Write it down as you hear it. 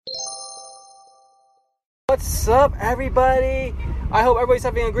What's up, everybody? I hope everybody's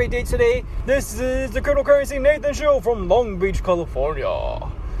having a great day today. This is the Cryptocurrency Nathan Show from Long Beach, California.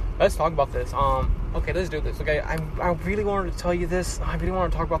 Let's talk about this. Okay, let's do this. Okay, I really wanted to tell you this. I really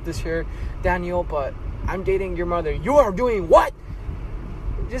want to talk about this here, Daniel. But I'm dating your mother. You are doing what?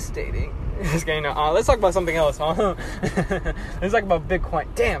 Just dating. Just kidding. Let's talk about something else. Let's talk about Bitcoin.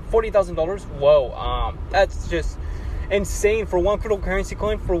 Damn, $40,000. Whoa. That's just insane for one cryptocurrency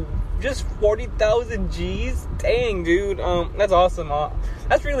coin for just 40,000 G's. Dang, dude. That's awesome.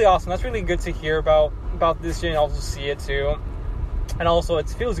 That's really awesome. That's really good to hear about this and also see it too. And also, it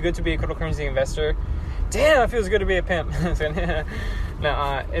feels good to be a cryptocurrency investor. Damn, it feels good to be a pimp.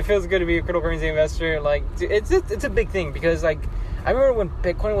 No, it feels good to be a cryptocurrency investor. Like, it's a big thing because, like, I remember when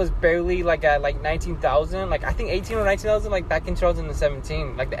Bitcoin was barely like at like 19,000, like I think 18 or 19,000, like back in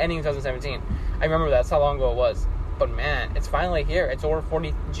 2017, like the ending of 2017. I remember that. That's how long ago it was. But man, it's finally here. It's over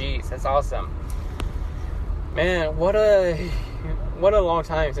 40 G's. That's awesome. Man, what a long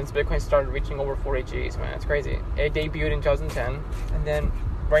time since Bitcoin started reaching over 40 G's, man. It's crazy. It debuted in 2010, and then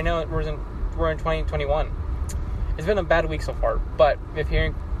right now we're in 2021. It's been a bad week so far, but if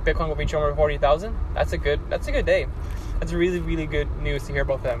hearing Bitcoin will reach over 40,000, that's a good day. That's really, really good news to hear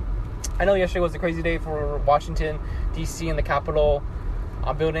about them. I know yesterday was a crazy day for Washington, D.C. and the Capitol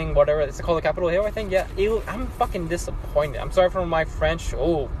building, whatever. It's called the Capitol Hill, I think. Yeah, I'm fucking disappointed. I'm sorry for my French.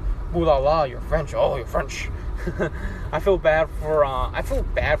 Oh, ooh la la, you're French. Oh, you're French. I feel bad for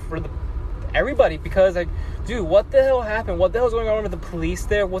everybody because, like, dude, what the hell happened? What the hell's going on with the police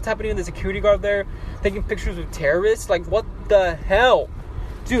there? What's happening with the security guard there? Taking pictures with terrorists? Like, what the hell?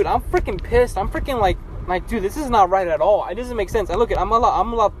 Dude, I'm freaking pissed. I'm freaking like, dude, this is not right at all. It doesn't make sense. And look, I'm a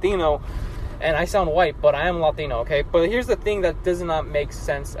Latino, and I sound white, but I am Latino, okay? But here's the thing that does not make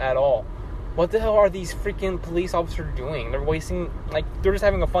sense at all. What the hell are these freaking police officers doing? They're wasting, like, they're just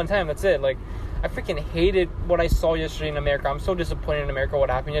having a fun time. That's it. Like, I freaking hated what I saw yesterday in America. I'm so disappointed in America what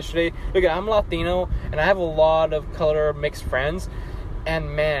happened yesterday. Look, I'm Latino, and I have a lot of color mixed friends.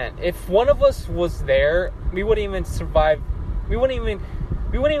 And man, if one of us was there, we wouldn't even survive. We wouldn't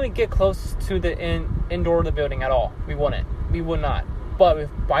even get close to the indoor of the building at all. We wouldn't. We would not. But with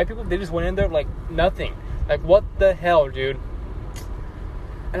white people, they just went in there like nothing. Like, what the hell, dude?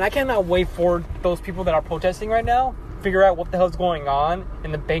 And I cannot wait for those people that are protesting right now figure out what the hell's going on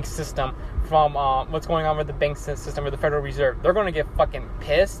in the bank system from what's going on with the bank system or the Federal Reserve. They're going to get fucking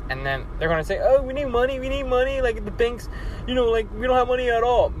pissed, and then they're going to say, oh, we need money. Like, the banks, you know, like, we don't have money at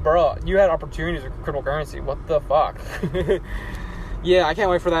all. Bro, you had opportunities with cryptocurrency. What the fuck? Yeah, I can't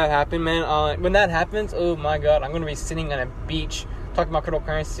wait for that to happen, man. When that happens, oh my god, I'm going to be sitting on a beach talking about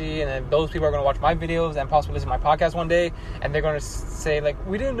cryptocurrency, and then those people are going to watch my videos and possibly listen to my podcast one day, and they're going to say, like,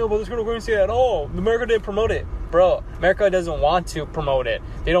 we didn't know about this cryptocurrency at all. America didn't promote it. Bro, America doesn't want to promote it.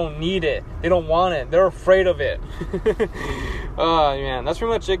 They don't need it. They don't want it. They're afraid of it. Man, that's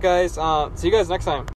pretty much it, guys. See you guys next time.